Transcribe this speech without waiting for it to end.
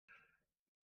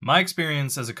My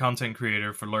experience as a content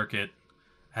creator for Lurkit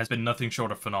has been nothing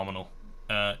short of phenomenal.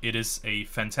 It is a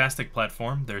fantastic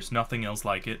platform. There's nothing else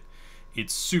like it.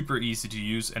 It's super easy to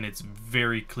use and it's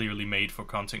very clearly made for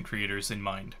content creators in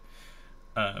mind.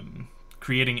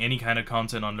 Creating any kind of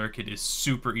content on Lurkit is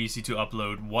super easy to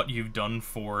upload what you've done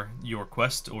for your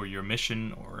quest or your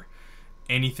mission or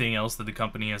anything else that the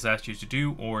company has asked you to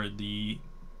do or the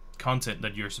content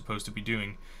that you're supposed to be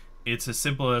doing. It's as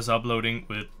simple as uploading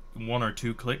with one or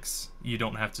two clicks. You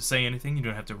don't have to say anything, you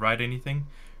don't have to write anything.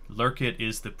 Lurkit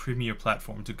is the premier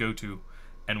platform to go to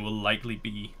and will likely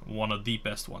be one of the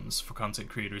best ones for content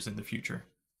creators in the future.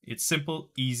 It's simple,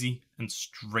 easy, and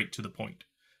straight to the point.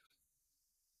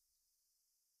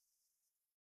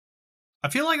 I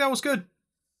feel like that was good.